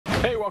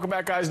welcome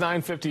back, guys.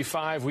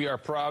 9:55. We are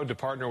proud to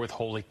partner with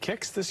Holy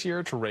Kicks this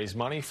year to raise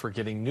money for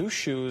getting new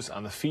shoes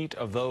on the feet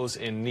of those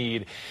in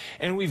need.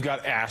 And we've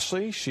got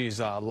Ashley. She's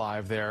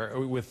live there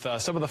with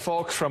some of the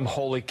folks from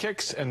Holy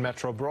Kicks and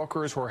Metro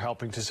Brokers who are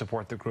helping to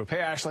support the group. Hey,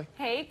 Ashley.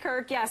 Hey,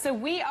 Kirk. Yeah, so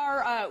we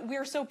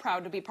are so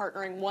proud to be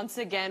partnering once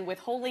again with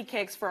Holy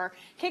Kicks for our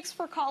Kicks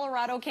for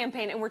Colorado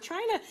campaign, and we're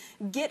trying to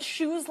get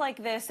shoes like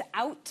this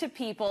out to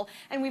people.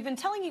 And we've been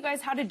telling you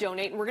guys how to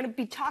donate, and we're going to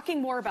be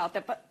talking more about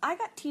that. But I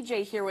got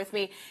TJ here with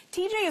me.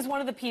 TJ is one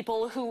of the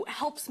people who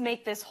helps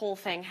make this whole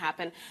thing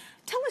happen.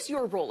 Tell us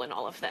your role in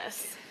all of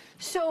this.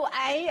 So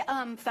I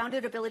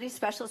founded Ability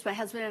Specialist, my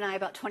husband and I,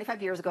 about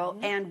 25 years ago,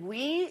 and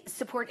we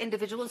support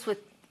individuals with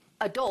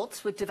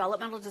adults with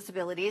developmental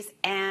disabilities,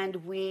 and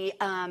we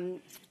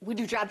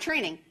do job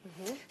training.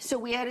 So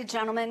we had a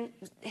gentleman,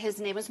 his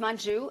name was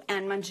Manju,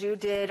 and Manju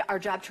did our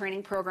job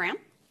training program,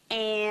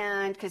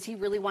 and because he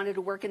really wanted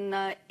to work in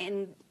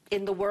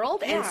the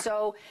world, and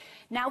so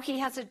now he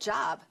has a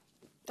job.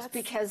 That's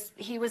because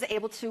he was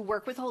able to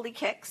work with Holy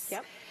Kicks,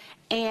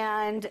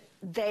 and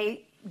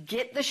they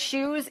get the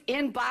shoes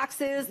in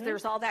boxes.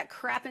 There's all that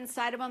crap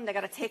inside of them. They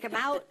got to take them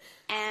out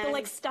and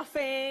like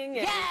stuffing.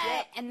 And,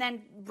 and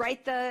then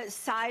write the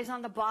size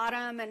on the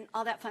bottom and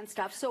all that fun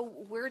stuff. So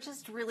we're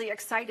just really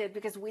excited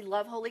because we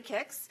love Holy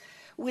Kicks.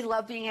 We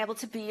love being able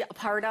to be a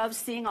part of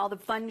seeing all the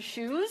fun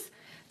shoes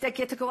that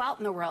get to go out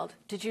in the world.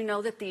 Did you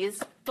know that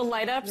these... The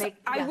light ups?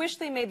 I wish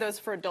they made those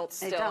for adults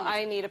still.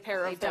 I need a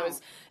pair of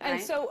those.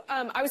 And so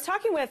I was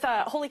talking with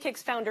Holy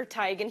Kicks founder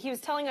Tig, and he was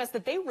telling us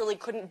that they really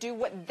couldn't do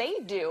what they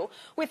do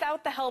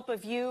without the help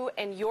of you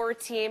and your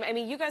team. I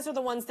mean, you guys are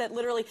the ones that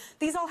literally,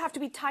 these all have to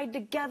be tied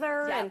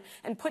together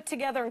and put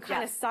together and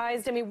kind of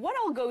sized. I mean, what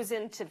all goes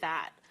into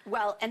that?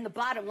 Well, and the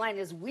bottom line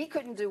is we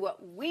couldn't do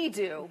what we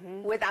do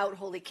without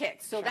Holy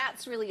Kicks. So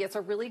that's really, it's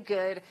a really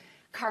good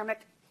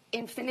karmic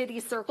infinity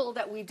circle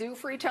that we do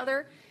for each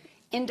other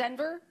in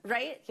Denver,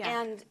 right?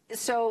 And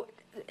so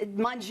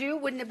Manju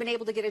wouldn't have been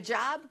able to get a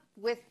job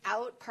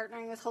without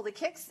partnering with Holy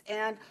Kicks,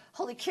 and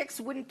Holy Kicks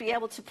wouldn't be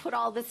able to put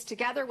all this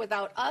together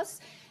without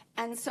us.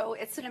 And so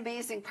it's an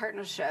amazing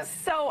partnership.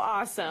 So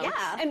awesome.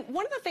 Yeah. And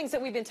one of the things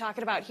that we've been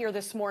talking about here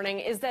this morning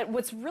is that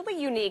what's really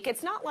unique,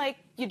 it's not like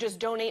you just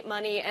donate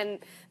money and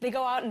they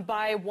go out and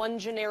buy one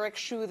generic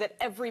shoe that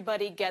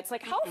everybody gets.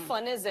 Like, how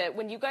fun is it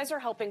when you guys are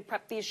helping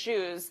prep these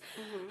shoes?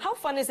 How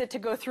fun is it to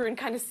go through and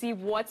kind of see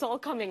what's all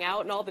coming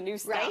out and all the new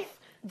stuff? Right?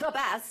 The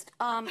best.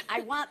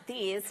 I want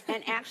these,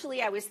 and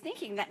actually I was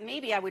thinking that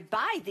maybe I would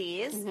buy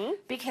these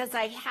because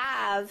I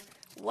have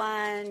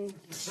 1,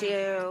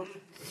 2,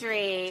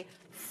 3,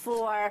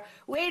 4,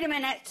 wait a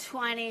minute,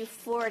 20,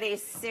 40,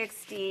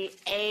 60,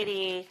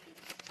 80,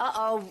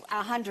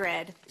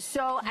 100.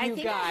 So I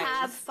think I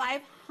have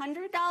 $500.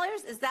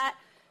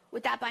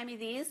 Would that buy me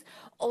these?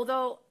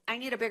 Although I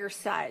need a bigger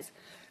size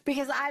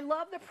because I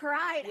love the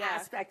pride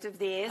aspect of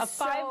these. A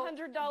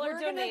 $500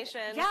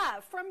 donation.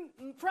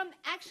 From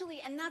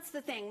actually, and that's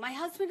the thing. My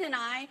husband and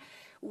I,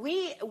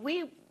 we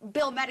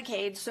bill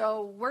Medicaid,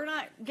 so we're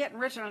not getting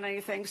rich on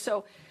anything.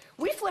 So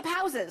we flip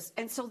houses,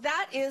 and so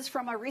that is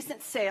from a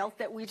recent sale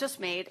that we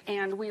just made,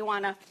 and we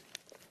want to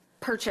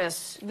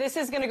purchase. This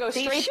is going to go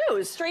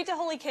straight to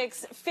Holy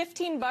Kicks.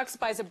 $15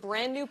 buys a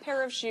brand new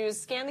pair of shoes.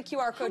 Scan the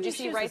QR code you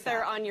see right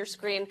there on your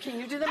screen. Can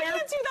you do the math? I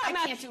can't do that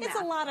math. Can't do it's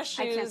math. a lot of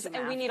shoes,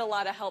 and we need a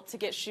lot of help to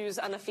get shoes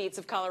on the feet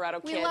of Colorado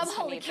kids. We love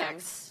Holy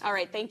Kicks. All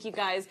right, thank you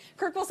guys.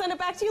 Kirk, we'll send it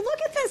back to you.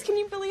 Look at this. Can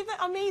you believe that?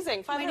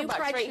 Amazing. $500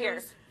 right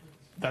here.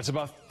 That's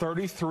about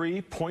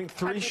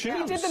 33.3 shoes.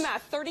 I did the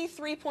math.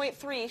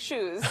 33.3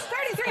 shoes. 33.3.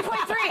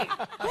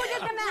 Who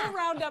did the math? We'll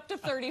round up to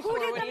 34. Who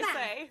did what do the you math?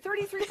 say?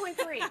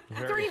 33.3.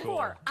 34.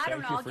 Cool. I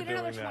don't know. I'll Thank get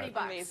you for another doing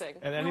 $20. Amazing.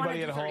 And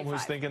anybody at home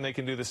who's thinking they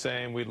can do the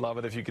same, we'd love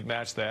it if you could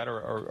match that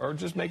or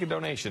just make a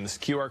donation. This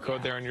QR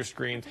code there on your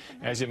screen.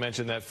 As you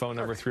mentioned, that phone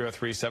number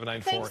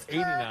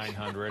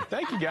 303-794-8900.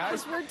 Thank you,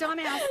 guys. We're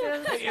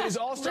dumbasses. It is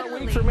All-Star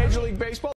Week for Major League Baseball.